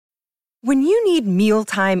When you need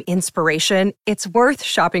mealtime inspiration, it's worth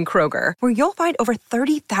shopping Kroger, where you'll find over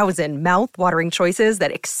 30,000 mouth-watering choices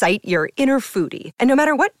that excite your inner foodie. And no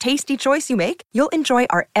matter what tasty choice you make, you'll enjoy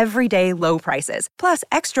our everyday low prices, plus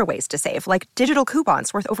extra ways to save, like digital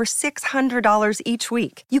coupons worth over $600 each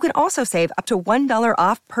week. You can also save up to $1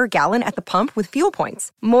 off per gallon at the pump with fuel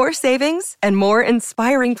points. More savings and more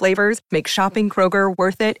inspiring flavors make shopping Kroger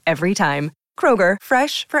worth it every time. Kroger,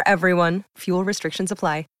 fresh for everyone. Fuel restrictions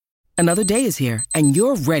apply. Another day is here, and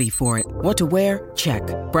you're ready for it. What to wear? Check.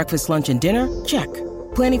 Breakfast, lunch, and dinner? Check.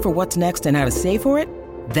 Planning for what's next and how to save for it?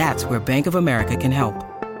 That's where Bank of America can help.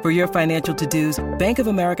 For your financial to-dos, Bank of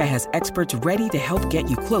America has experts ready to help get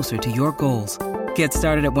you closer to your goals. Get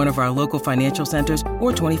started at one of our local financial centers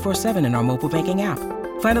or 24/7 in our mobile banking app.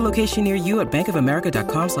 Find a location near you at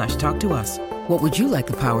bankofamerica.com/talktous. What would you like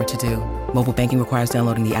the power to do? Mobile banking requires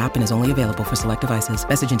downloading the app and is only available for select devices.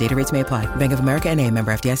 Message and data rates may apply. Bank of America N.A.,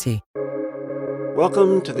 member FDIC.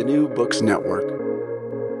 Welcome to the New Books Network.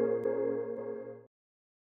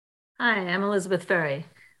 Hi, I'm Elizabeth Ferry.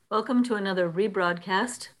 Welcome to another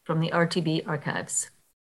rebroadcast from the RTB archives.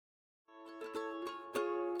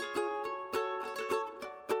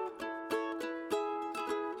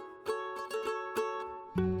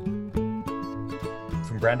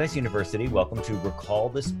 From Brandeis University, welcome to Recall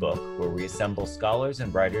This Book, where we assemble scholars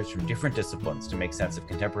and writers from different disciplines to make sense of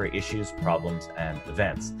contemporary issues, problems, and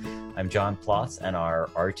events. I'm John Plotz, and our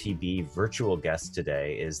RTB virtual guest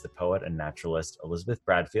today is the poet and naturalist Elizabeth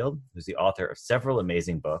Bradfield, who's the author of several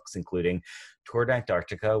amazing books, including Toward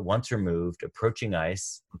Antarctica, Once Removed, Approaching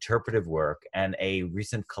Ice, Interpretive Work, and a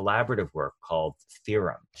recent collaborative work called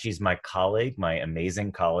Theorem. She's my colleague, my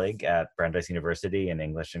amazing colleague at Brandeis University in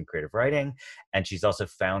English and Creative Writing, and she's also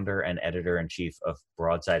founder and editor-in-chief of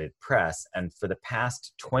Broadsided Press. And for the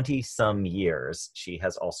past 20-some years, she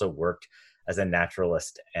has also worked as a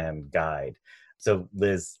naturalist and guide. So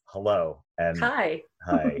Liz, hello. And Hi.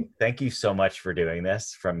 Hi. Thank you so much for doing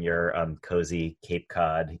this from your cozy Cape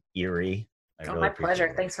Cod Erie. My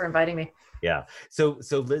pleasure. Thanks for inviting me. Yeah. So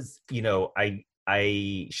Liz,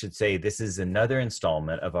 I should say this is another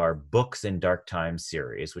installment of our Books in Dark Times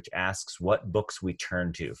series, which asks what books we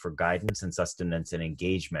turn to for guidance and sustenance and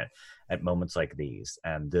engagement at moments like these.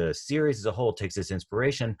 And the series as a whole takes its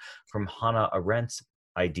inspiration from Hannah Arendt's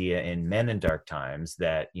idea in Men in Dark Times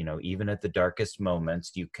that, even at the darkest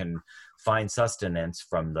moments, you can find sustenance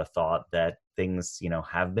from the thought that things,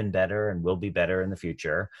 have been better and will be better in the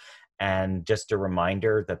future. And just a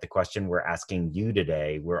reminder that the question we're asking you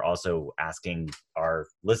today, we're also asking our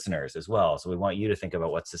listeners as well. So we want you to think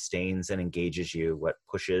about what sustains and engages you, what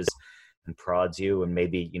pushes and prods you, and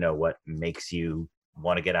maybe, what makes you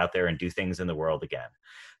want to get out there and do things in the world again.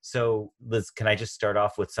 So Liz, can I just start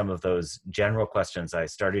off with some of those general questions I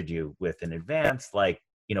started you with in advance? Like,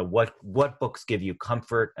 what books give you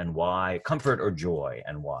comfort and why? Comfort or joy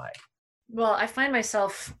and why? Well, I find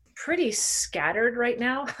myself pretty scattered right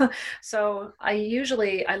now. So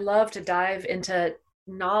I love to dive into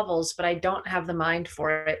novels, but I don't have the mind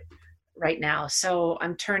for it right now. So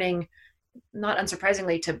I'm turning, not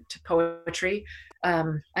unsurprisingly, to poetry.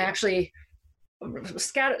 I actually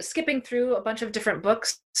skipping through a bunch of different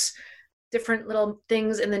books. Different little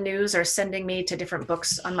things in the news are sending me to different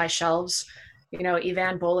books on my shelves.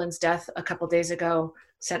 Evan Boland's death a couple days ago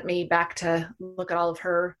sent me back to look at all of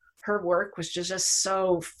her work, which is just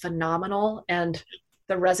so phenomenal. And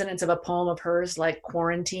the resonance of a poem of hers like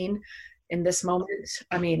Quarantine in this moment.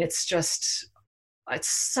 I mean, it's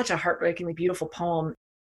such a heartbreakingly beautiful poem.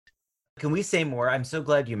 Can we say more? I'm so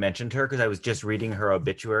glad you mentioned her because I was just reading her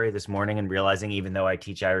obituary this morning and realizing even though I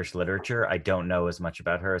teach Irish literature, I don't know as much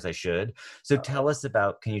about her as I should. So can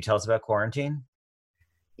you tell us about Quarantine?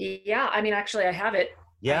 Yeah, I mean, actually I have it.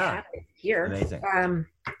 Yeah. I have it here. Amazing.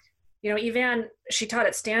 Evan, she taught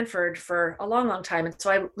at Stanford for a long, long time. And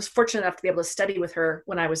so I was fortunate enough to be able to study with her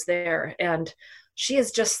when I was there. And she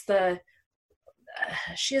is just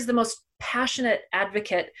she is the most passionate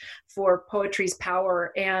advocate for poetry's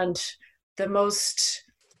power and the most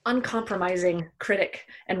uncompromising critic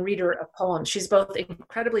and reader of poems. She's both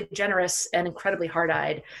incredibly generous and incredibly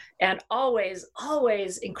hard-eyed and always,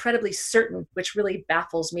 always incredibly certain, which really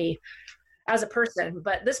baffles me as a person.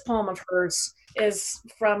 But this poem of hers is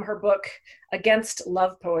from her book Against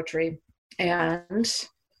Love Poetry, and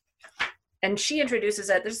she introduces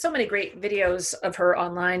it. There's so many great videos of her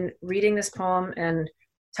online reading this poem and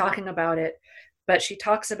talking about it, but she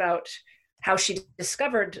talks about how she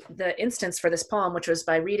discovered the instance for this poem, which was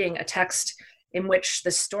by reading a text in which the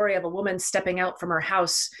story of a woman stepping out from her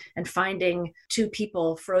house and finding two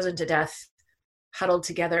people frozen to death huddled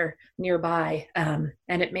together nearby. And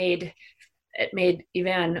it made it made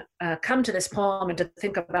Yvan come to this poem and to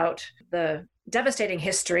think about the devastating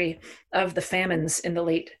history of the famines in the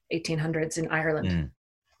late 1800s in Ireland.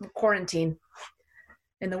 Quarantine.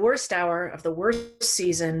 In the worst hour of the worst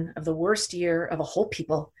season of the worst year of a whole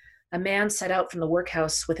people, a man set out from the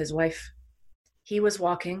workhouse with his wife. He was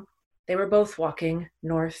walking. They were both walking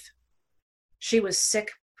north. She was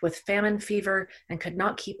sick with famine fever and could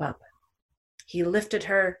not keep up. He lifted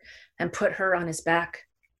her and put her on his back.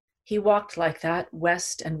 He walked like that,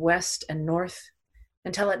 west and north,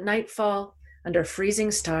 until at nightfall, under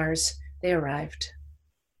freezing stars, they arrived.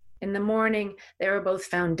 In the morning, they were both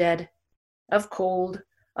found dead, of cold,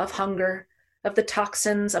 of hunger, of the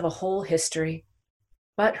toxins of a whole history.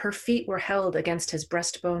 But her feet were held against his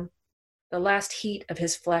breastbone. The last heat of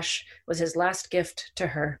his flesh was his last gift to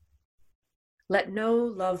her. Let no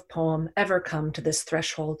love poem ever come to this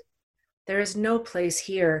threshold. There is no place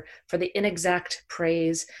here for the inexact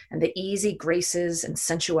praise and the easy graces and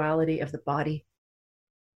sensuality of the body.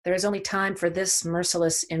 There is only time for this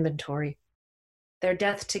merciless inventory. Their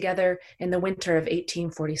death together in the winter of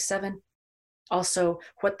 1847, also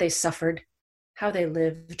what they suffered, how they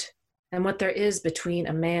lived, and what there is between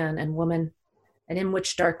a man and woman, and in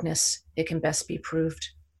which darkness it can best be proved.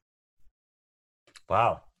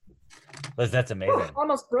 Wow. Liz, that's amazing.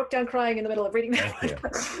 Almost broke down crying in the middle of reading that.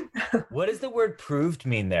 Thank you. What does the word proved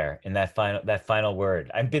mean there in that final word?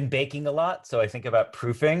 I've been baking a lot, so I think about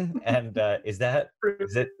proofing. And is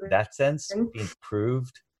it that sense? Being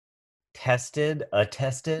proved, tested,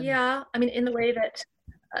 attested? Yeah, I mean, in the way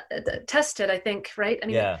that tested, I think, right? I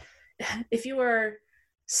mean, yeah. If you were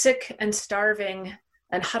sick and starving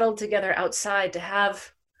and huddled together outside to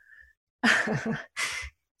have,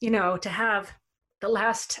 to have the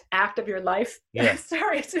last act of your life. Yeah.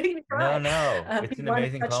 Sorry, it's making me cry. No, it's an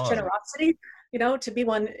amazing poem. Generosity, to be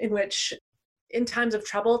one in which, in times of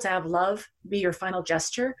trouble, to have love be your final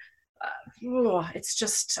gesture. It's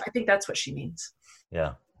just, I think that's what she means.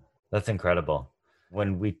 Yeah, that's incredible.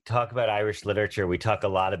 When we talk about Irish literature, we talk a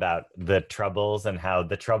lot about the Troubles and how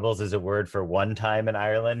the Troubles is a word for one time in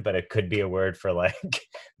Ireland, but it could be a word for like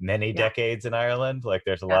many decades in Ireland. Like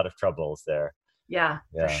there's a lot of troubles there. Yeah,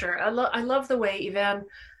 for sure. I love the way Yvan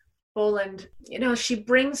Boland, she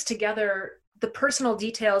brings together the personal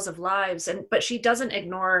details of lives, but she doesn't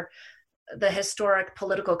ignore the historic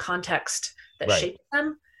political context that shaped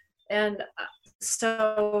them. And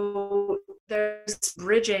so there's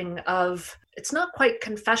bridging of, it's not quite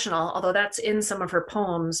confessional, although that's in some of her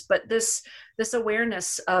poems, but this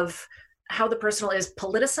awareness of how the personal is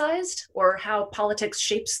politicized, or how politics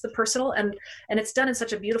shapes the personal. And it's done in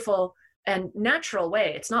such a beautiful and natural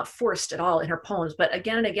way. It's not forced at all in her poems, but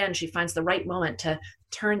again and again, she finds the right moment to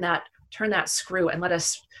turn that screw and let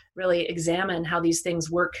us really examine how these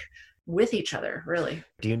things work with each other, really.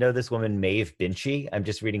 Do you know this woman, Maeve Binchy? I'm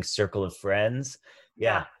just reading Circle of Friends.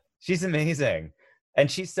 Yeah. She's amazing. And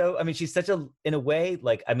she's such in a way,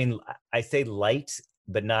 like, I mean, I say light,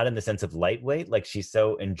 but not in the sense of lightweight. Like she's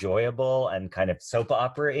so enjoyable and kind of soap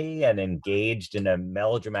opera-y and engaged in a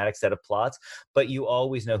melodramatic set of plots, but you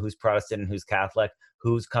always know who's Protestant and who's Catholic,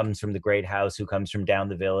 who comes from the great house, who comes from down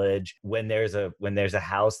the village. When there's a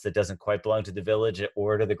house that doesn't quite belong to the village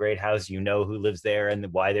or to the great house, you know who lives there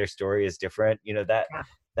and why their story is different.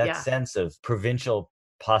 That sense of provincial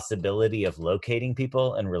possibility of locating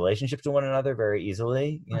people and relationships to one another very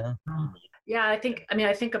easily. Yeah, I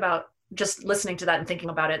think about just listening to that and thinking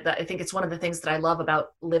about it, that I think it's one of the things that I love about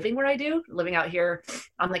living where I do, living out here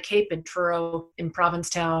on the Cape in Truro, in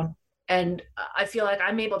Provincetown. And I feel like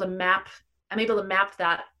I'm able to map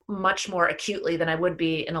that much more acutely than I would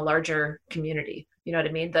be in a larger community. You know what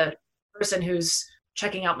I mean? The person who's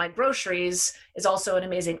checking out my groceries is also an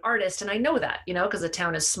amazing artist. And I know that, because the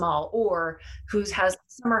town is small, or who has a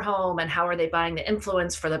summer home and how are they buying the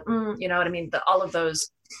influence for the, you know what I mean? All of those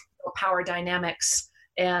power dynamics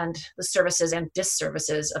and the services and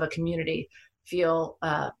disservices of a community feel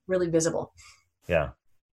really visible. Yeah.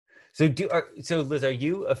 So Liz, are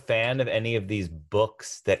you a fan of any of these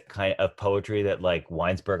books that kind of poetry that like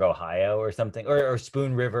Winesburg, Ohio or something, or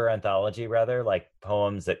Spoon River anthology rather, like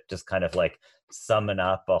poems that just kind of like summon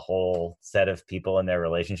up a whole set of people and their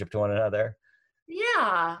relationship to one another?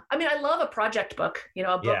 Yeah. I mean, I love a project book,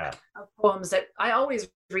 a book of poems. That I always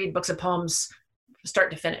read books of poems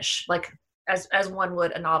start to finish, like as one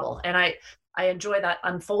would a novel. And I enjoy that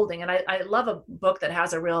unfolding. And I love a book that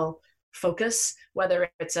has a real focus, whether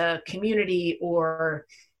it's a community or,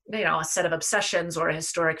 a set of obsessions or a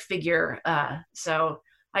historic figure. So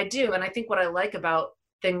I do. And I think what I like about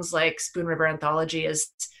things like Spoon River Anthology is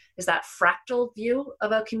that fractal view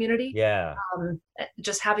of a community. Yeah.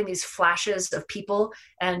 Just having these flashes of people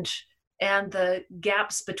and and the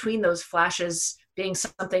gaps between those flashes being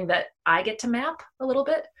something that I get to map a little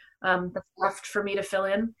bit, that's left for me to fill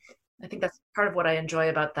in. I think that's part of what I enjoy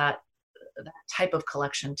about that type of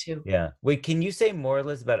collection too. Yeah. Wait, can you say more,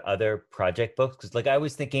 Liz, about other project books? Because like I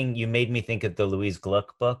was thinking, you made me think of the Louise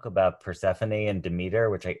Gluck book about Persephone and Demeter,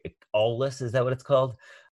 which Aulus, is that what it's called?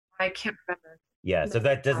 I can't remember. Yeah. So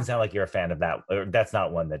that doesn't sound like you're a fan of that, or that's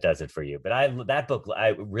not one that does it for you. But that book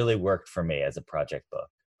really worked for me as a project book.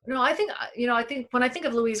 No, I think, I think when I think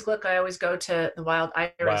of Louise Gluck, I always go to the Wild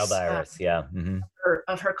Iris. Wild Iris, yeah. Mm-hmm.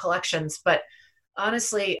 Of her collections. But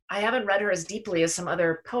honestly, I haven't read her as deeply as some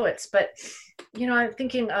other poets. But, I'm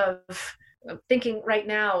thinking right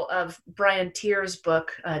now of Brian Tier's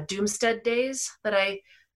book, Doomstead Days, that I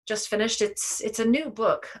just finished. It's a new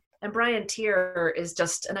book. And Brian Tier is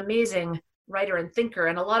just an amazing writer and thinker.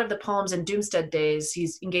 And a lot of the poems in Doomstead Days,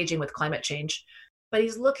 he's engaging with climate change. But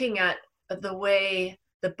he's looking at the way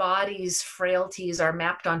the body's frailties are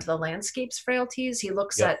mapped onto the landscape's frailties. He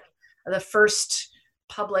looks at the first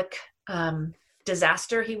public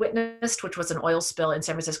disaster he witnessed, which was an oil spill in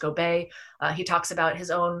San Francisco Bay. He talks about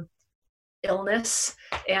his own illness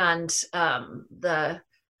and the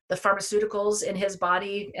pharmaceuticals in his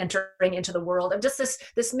body entering into the world, and just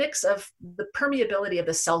this mix of the permeability of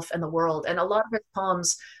the self and the world. And a lot of his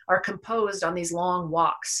poems are composed on these long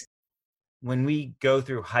walks. When we go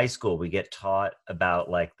through high school, we get taught about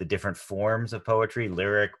like the different forms of poetry: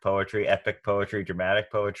 lyric poetry, epic poetry,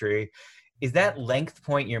 dramatic poetry. Is that length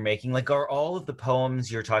point you're making, like, are all of the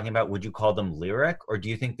poems you're talking about, would you call them lyric? Or do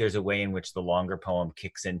you think there's a way in which the longer poem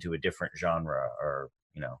kicks into a different genre? Or,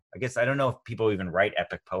 I guess I don't know if people even write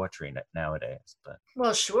epic poetry nowadays, but.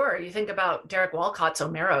 Well, sure. You think about Derek Walcott's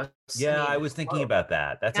Omeros. Yeah, I was thinking about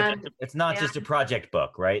that. It's not just a project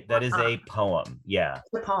book, right? That is a poem. Yeah.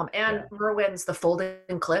 The poem. And Merwin's The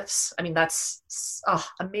Folding Cliffs. I mean, that's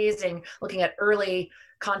amazing. Looking at early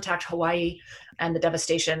contact Hawaii and the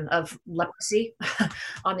devastation of leprosy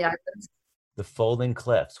on the islands. The Folding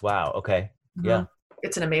Cliffs. Wow. Okay. Mm-hmm. Yeah.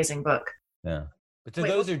 It's an amazing book. Yeah. But so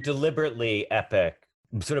those are deliberately epic,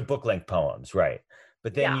 sort of book-length poems, right?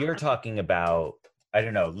 But then you're talking about, I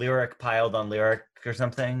don't know, lyric piled on lyric or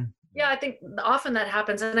something? Yeah, I think often that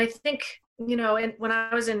happens. And I think, and when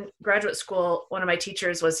I was in graduate school, one of my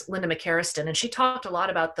teachers was Linda McCarriston, and she talked a lot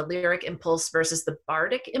about the lyric impulse versus the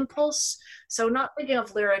bardic impulse. So not thinking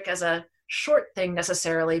of lyric as a short thing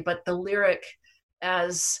necessarily, but the lyric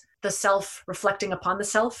as the self reflecting upon the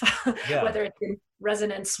self, whether it's in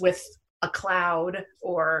resonance with a cloud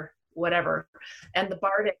or whatever. And the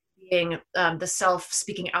bardic being the self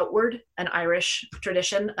speaking outward, an Irish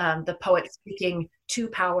tradition, the poet speaking to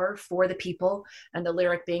power for the people, and the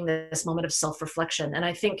lyric being this moment of self-reflection. And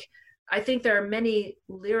I think there are many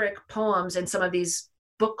lyric poems in some of these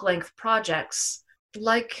book-length projects,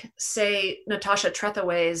 like, say, Natasha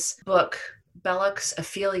Trethewey's book, Belloc's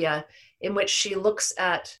Ophelia, in which she looks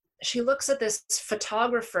at this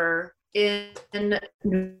photographer in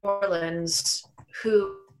New Orleans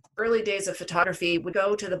who early days of photography would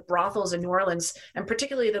go to the brothels in New Orleans, and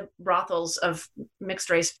particularly the brothels of mixed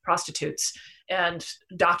race prostitutes, and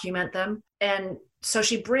document them. And so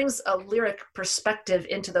she brings a lyric perspective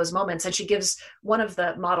into those moments, and she gives one of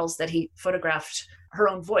the models that he photographed her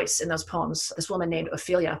own voice in those poems, this woman named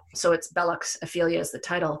Ophelia. So it's Belloc's Ophelia is the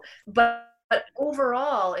title. But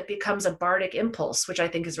overall, it becomes a bardic impulse, which I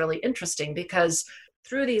think is really interesting, because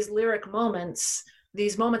through these lyric moments,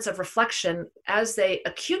 these moments of reflection, as they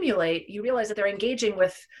accumulate, you realize that they're engaging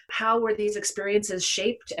with how were these experiences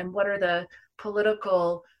shaped and what are the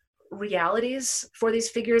political realities for these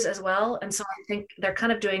figures as well. And so I think they're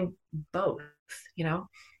kind of doing both,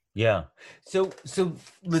 Yeah. So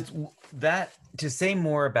let's to say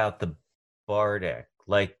more about the bardic,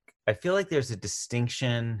 like, I feel like there's a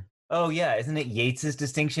distinction. Oh yeah. Isn't it Yeats's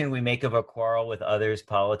distinction? We make of our quarrel with others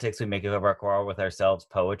politics. We make of our quarrel with ourselves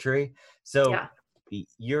poetry. So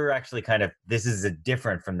you're actually this is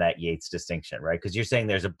different from that Yeats distinction, right? Because you're saying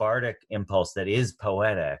there's a bardic impulse that is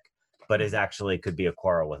poetic, but is actually could be a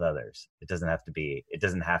quarrel with others. It doesn't have to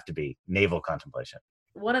be navel contemplation.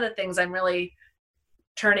 One of the things I'm really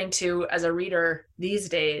turning to as a reader these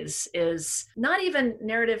days is not even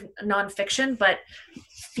narrative nonfiction, but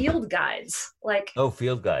field guides.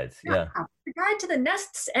 Field guides. Yeah. The Guide to the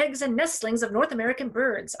Nests, Eggs, and Nestlings of North American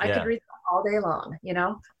Birds. I could read that all day long,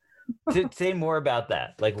 To say more about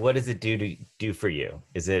that, like, what does it do for you?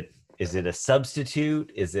 Is it a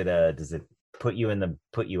substitute? Does it put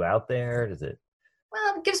you out there?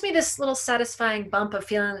 Well, it gives me this little satisfying bump of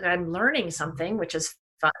feeling that I'm learning something, which is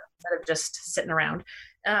fun, instead of just sitting around.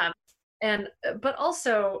 And but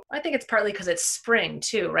also I think it's partly because it's spring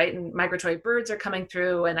too, right? And migratory birds are coming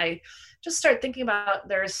through, and I just start thinking about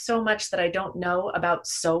there's so much that I don't know about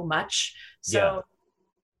so much. Yeah. So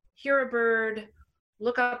hear a bird,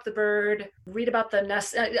 look up the bird, read about the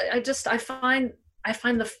nest. I find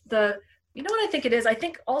the you know what I think it is? I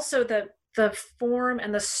think also the form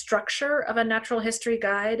and the structure of a natural history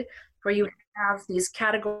guide, where you have these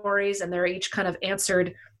categories and they're each kind of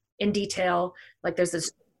answered in detail. Like there's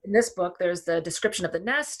this in this book, there's the description of the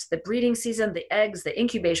nest, the breeding season, the eggs, the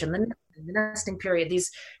incubation, the nesting period. These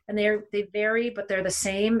and they vary, but they're the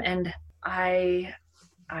same. And I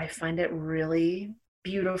find it really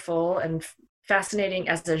beautiful and fascinating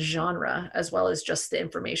as a genre, as well as just the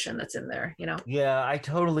information that's in there, you know? Yeah, I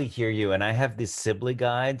totally hear you. And I have these Sibley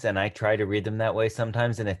guides and I try to read them that way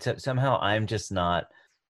sometimes. And somehow I'm just not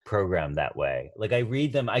programmed that way. Like I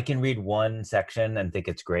read them, I can read one section and think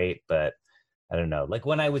it's great, but I don't know. Like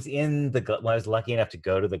when I was when I was lucky enough to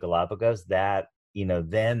go to the Galapagos, that,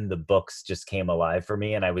 then the books just came alive for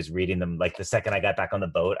me and I was reading them. Like the second I got back on the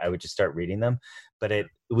boat, I would just start reading them. But it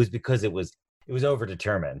was because it was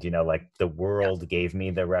overdetermined, like the world gave me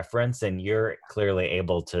the reference and you're clearly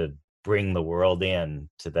able to bring the world in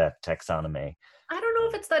to that taxonomy. I don't know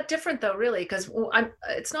if it's that different though, really, because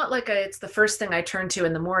it's not like it's the first thing I turn to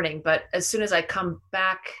in the morning, but as soon as I come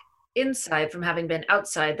back inside from having been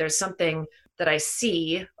outside, there's something that I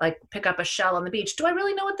see, like pick up a shell on the beach. Do I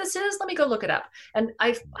really know what this is? Let me go look it up. And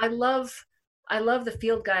I love the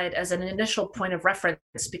field guide as an initial point of reference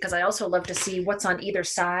because I also love to see what's on either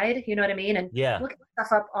side. You know what I mean? And looking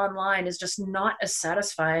stuff up online is just not as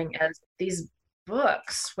satisfying as these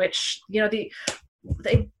books, which,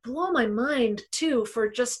 they blow my mind too, for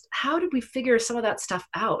just how did we figure some of that stuff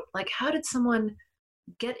out? Like, how did someone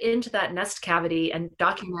get into that nest cavity and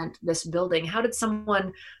document this building? How did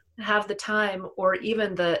someone have the time or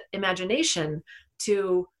even the imagination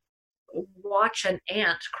to watch an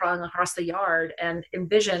ant crawling across the yard and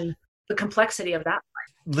envision the complexity of that?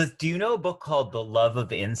 Liz, do you know a book called The Love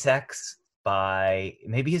of Insects by,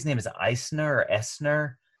 maybe his name is Eisner or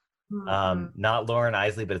Essner? Not Lauren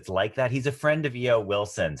Isley, but it's like that. He's a friend of E.O.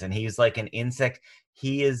 Wilson's and he's like an insect.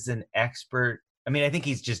 He is an expert. I mean, I think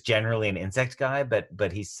he's just generally an insect guy,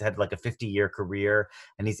 but he's had like a 50-year career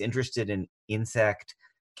and he's interested in insect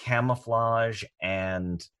camouflage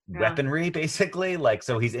and weaponry, basically. Like,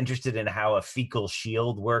 so he's interested in how a fecal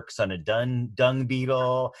shield works on a dung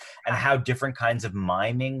beetle and how different kinds of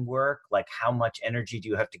miming work. Like, how much energy do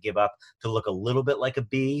you have to give up to look a little bit like a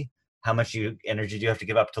bee? How much energy do you have to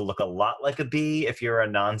give up to look a lot like a bee if you're a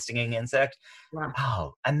non-stinging insect? Wow.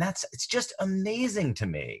 Oh, and it's just amazing to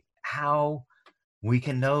me how we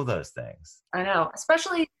can know those things. I know,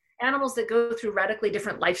 especially animals that go through radically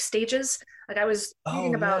different life stages. Like I was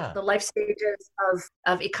reading about the life stages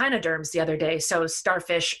of echinoderms the other day. So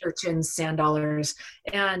starfish, urchins, sand dollars,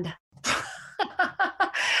 and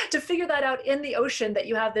to figure that out in the ocean, that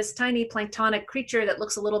you have this tiny planktonic creature that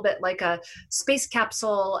looks a little bit like a space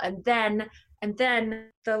capsule, and then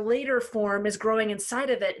the later form is growing inside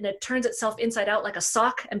of it and it turns itself inside out like a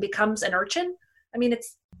sock and becomes an urchin. I mean,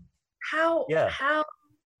 it's how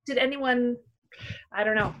did anyone, I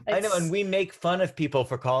don't know. I know, and we make fun of people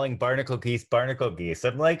for calling barnacle geese.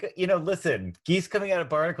 I'm like, listen, geese coming out of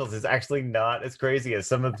barnacles is actually not as crazy as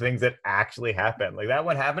some of the things that actually happen. Like that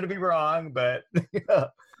one happened to be wrong, but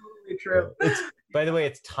totally true. By the way,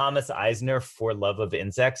 it's Thomas Eisner, For Love of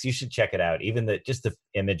Insects. You should check it out. Even just the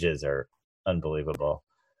images are unbelievable.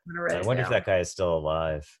 I wonder if that guy is still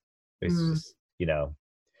alive. It's just,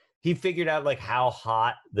 he figured out like how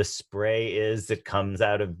hot the spray is that comes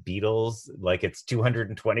out of beetles. Like it's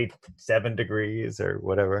 227 degrees or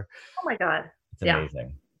whatever. Oh my God. It's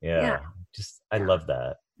amazing. Yeah. I love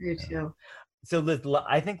that. Me too. So Liz,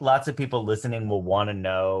 I think lots of people listening will want to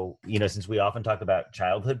know, since we often talk about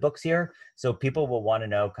childhood books here, so people will want to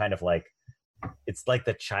know kind of like, it's like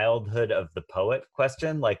the childhood of the poet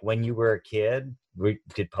question. Like when you were a kid,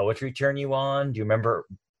 did poetry turn you on? Do you remember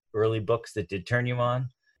early books that did turn you on?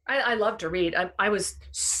 I love to read. I was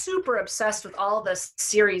super obsessed with all the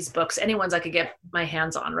series books, any ones I could get my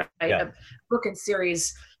hands on, right? Yeah. A book and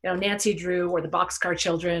series, Nancy Drew or the Boxcar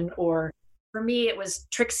Children, or for me, it was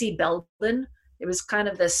Trixie Belden. It was kind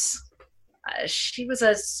of this, she was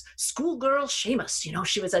a schoolgirl Seamus,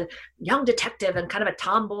 she was a young detective and kind of a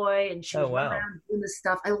tomboy, and she was running around doing this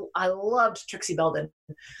stuff. I loved Trixie Belden.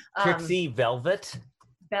 Trixie Velvet?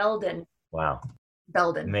 Belden. Wow.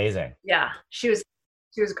 Belden. Amazing. Yeah, she was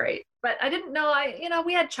great. But I didn't know,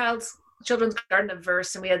 we had Children's Garden of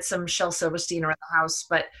Verse and we had some Shel Silverstein around the house,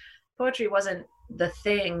 but poetry wasn't the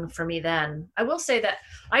thing for me then. I will say that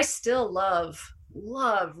I still love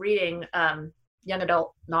love reading young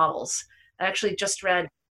adult novels. I actually just read,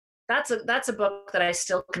 that's a book that I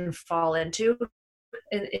still can fall into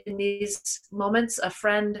in these moments. A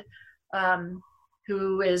friend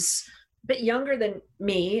who is a bit younger than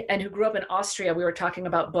me and who grew up in Austria, we were talking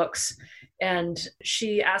about books, and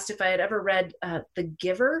she asked if I had ever read The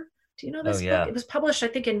Giver. Do you know this book? It was published, I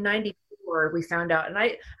think, in 94, we found out. And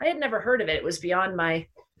I had never heard of it. It was beyond my,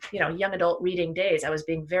 young adult reading days. I was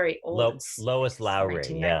being very old. Lois Lowry,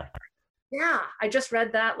 yeah. Yeah, I just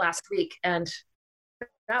read that last week. And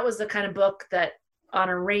that was the kind of book that on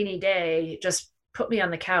a rainy day, just put me on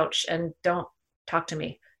the couch and don't talk to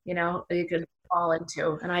me, you could fall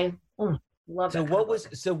into. And I love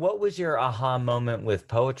it. So what was your aha moment with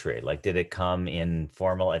poetry? Like, did it come in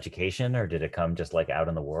formal education, or did it come just like out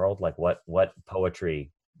in the world? Like what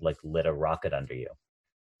poetry like lit a rocket under you?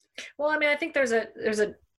 Well, I mean, I think there's a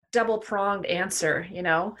double-pronged answer,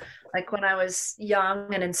 like when I was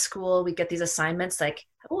young and in school, we get these assignments like,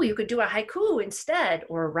 oh, you could do a haiku instead,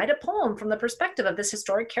 or write a poem from the perspective of this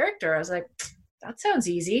historic character. I was like, that sounds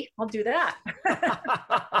easy. I'll do that.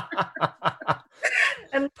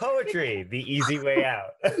 And poetry, the easy way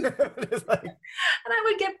out. And I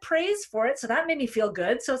would get praise for it. So that made me feel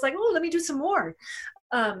good. So I was like, oh, let me do some more.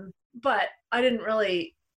 But I didn't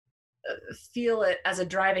really feel it as a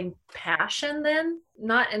driving passion then,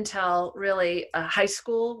 not until really high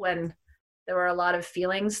school, when there were a lot of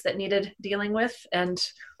feelings that needed dealing with. And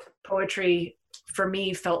poetry for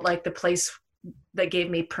me felt like the place that gave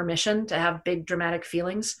me permission to have big dramatic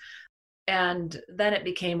feelings. And then it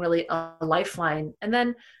became really a lifeline. And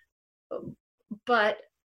then, but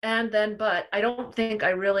I don't think I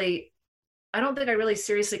really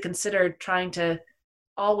seriously considered trying to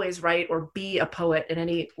always write or be a poet in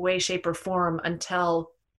any way, shape, or form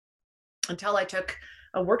until I took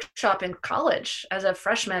a workshop in college as a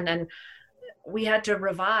freshman, and we had to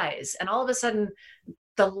revise. And all of a sudden,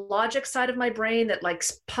 the logic side of my brain that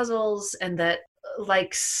likes puzzles and that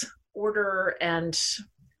likes order and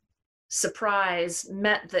surprise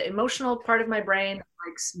met the emotional part of my brain that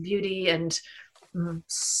likes beauty and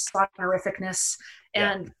sonorificness.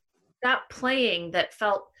 And that playing that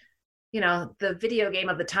felt, the video game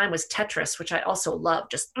of the time was Tetris, which I also love.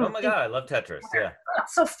 Just oh my God, I love Tetris. Yeah.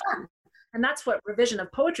 That's so fun. And that's what revision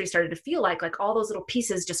of poetry started to feel like all those little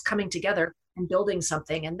pieces just coming together and building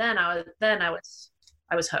something. And then I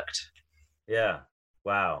was hooked. Yeah.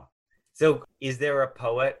 Wow. So is there a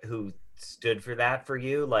poet who stood for that for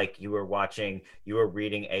you? Like you were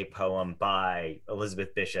reading a poem by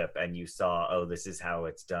Elizabeth Bishop and you saw, oh, this is how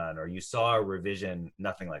it's done, or you saw a revision,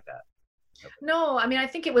 nothing like that? Okay. No, I mean, I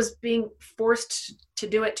think it was being forced to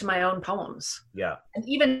do it to my own poems. Yeah. And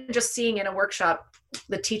even just seeing in a workshop,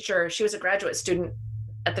 the teacher, she was a graduate student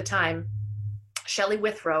at the time, Shelley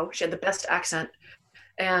Withrow, she had the best accent,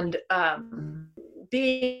 and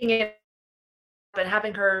being in and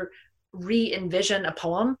having her re-envision a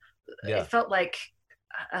poem, it felt like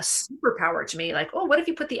a superpower to me. Like, oh, what if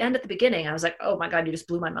you put the end at the beginning? I was like, oh my God, you just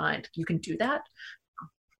blew my mind. You can do that?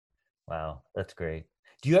 Wow, that's great.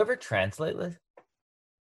 Do you ever translate, Liz?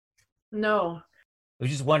 No. I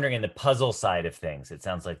was just wondering, in the puzzle side of things, it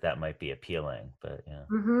sounds like that might be appealing, but yeah.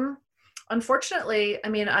 Mm-hmm. Unfortunately, I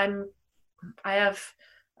mean, I have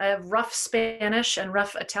rough Spanish and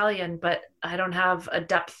rough Italian, but I don't have a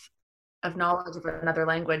depth of knowledge of another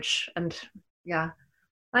language. And yeah,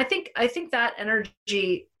 I think that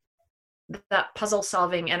energy, that puzzle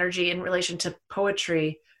solving energy in relation to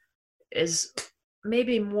poetry, is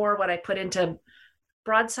maybe more what I put into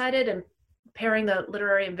broadsided and pairing the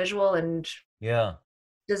literary and visual and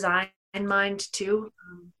design in mind too.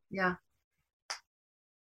 Yeah.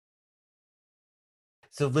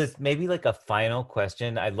 So Liz, maybe like a final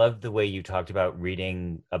question. I love the way you talked about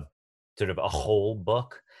reading a sort of a whole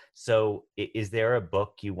book. So is there a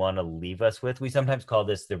book you want to leave us with? We sometimes call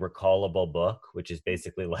this the recallable book, which is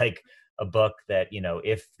basically like a book that,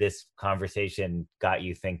 if this conversation got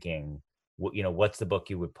you thinking, what's the book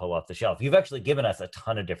you would pull off the shelf? You've actually given us a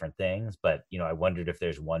ton of different things, but, I wondered if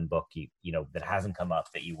there's one book that hasn't come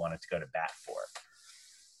up that you wanted to go to bat for.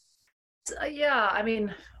 Yeah, I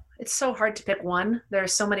mean, it's so hard to pick one. There are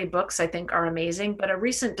so many books I think are amazing, but a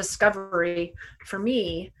recent discovery for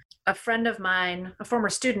me, a friend of mine, a former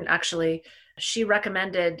student actually, she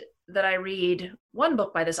recommended that I read one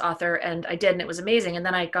book by this author, and I did, and it was amazing. And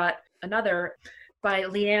then I got another by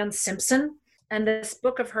Leanne Simpson. And this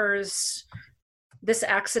book of hers, This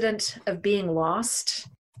Accident of Being Lost.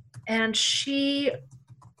 And she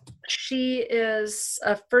is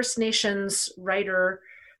a First Nations writer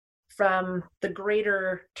from the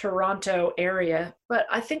greater Toronto area. But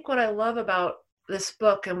I think what I love about this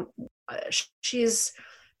book, and she's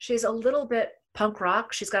a little bit punk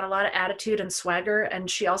rock. She's got a lot of attitude and swagger, and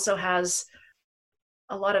she also has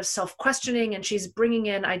a lot of self-questioning, and she's bringing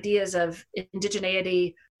in ideas of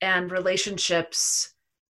indigeneity and relationships.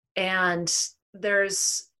 And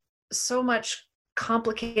there's so much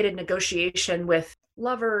complicated negotiation with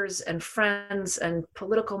lovers and friends and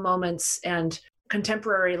political moments and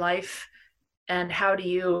contemporary life. And how do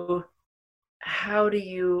you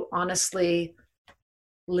honestly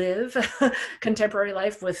live contemporary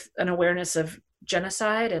life with an awareness of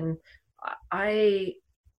genocide? And I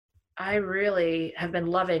really have been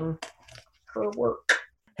loving her work.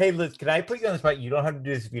 Hey, Liz, can I put you on the spot? You don't have to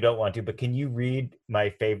do this if you don't want to, but can you read my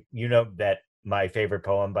favorite, my favorite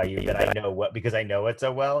poem by you that I know because I know it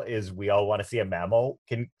so well is We All Want to See a Mammal.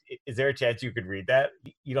 Is there a chance you could read that?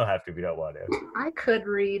 You don't have to if you don't want to. I could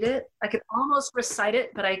read it. I could almost recite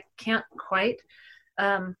it, but I can't quite.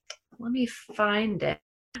 Let me find it.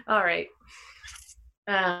 All right.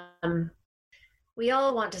 We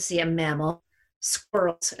all want to see a mammal.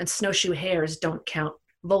 Squirrels and snowshoe hares don't count.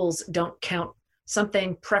 Voles don't count.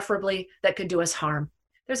 Something preferably that could do us harm.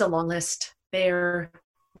 There's a long list. Bear,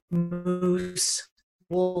 moose,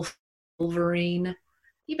 wolf, wolverine,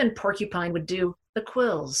 even porcupine would do. The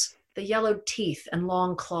quills, the yellowed teeth and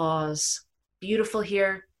long claws. Beautiful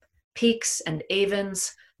here, peaks and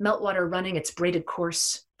avens, meltwater running its braided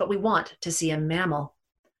course. But we want to see a mammal.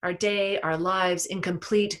 Our day, our lives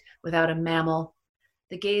incomplete without a mammal.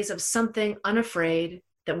 The gaze of something unafraid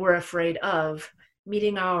that we're afraid of,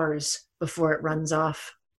 meeting ours before it runs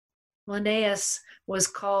off. Linnaeus was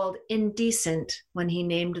called indecent when he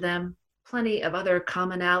named them. Plenty of other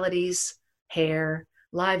commonalities, hair,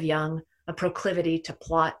 live young, a proclivity to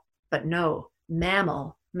plot, but no,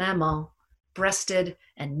 mammal, breasted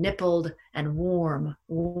and nippled and warm,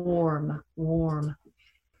 warm, warm.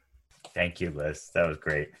 Thank you, Liz. That was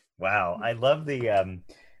great. Wow. I love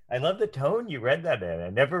the tone you read that in. I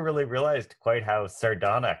never really realized quite how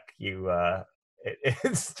sardonic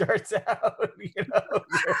it starts out.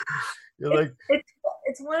 You're like,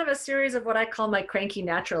 it's one of a series of what I call my cranky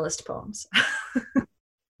naturalist poems.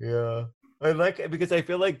 Yeah, I like it because I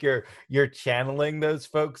feel like you're channeling those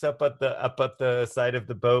folks up at the side of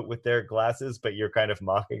the boat with their glasses, but you're kind of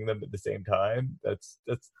mocking them at the same time. That's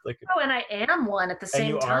like and I am one at the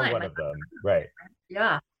same time. And you are one of them, right?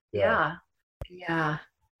 Yeah.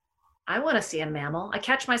 I want to see a mammal. I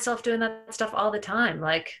catch myself doing that stuff all the time.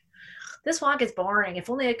 Like, this walk is boring. If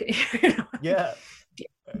only I could. Yeah,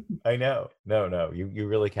 I know. No, you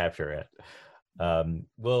really capture it.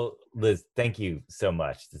 Well, Liz, thank you so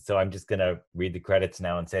much. So I'm just going to read the credits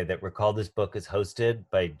now and say that Recall This Book is hosted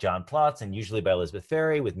by John Plotz and usually by Elizabeth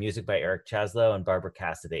Ferry, with music by Eric Chaslow and Barbara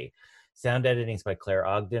Cassidy. Sound editing is by Claire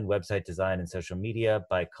Ogden, website design and social media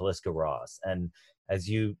by Kaliska Ross. And as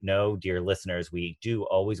you know, dear listeners, we do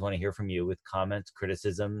always want to hear from you with comments,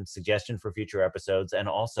 criticism, suggestion for future episodes, and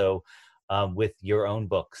also with your own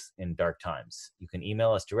books in dark times. You can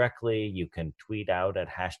email us directly. You can tweet out at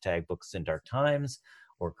 #BooksInDarkTimes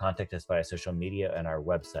or contact us via social media and our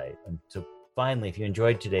website. And so finally, if you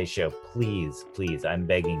enjoyed today's show, please, I'm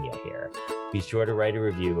begging you here, be sure to write a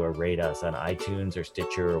review or rate us on iTunes or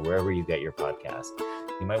Stitcher or wherever you get your podcast.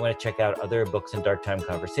 You might want to check out other Books in Dark Time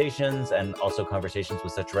conversations and also conversations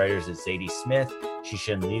with such writers as Zadie Smith,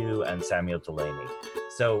 Shishin Liu, and Samuel Delaney.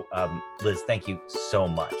 So, Liz, thank you so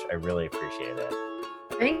much. I really appreciate it.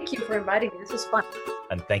 Thank you for inviting me. This was fun.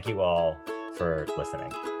 And thank you all for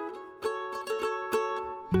listening.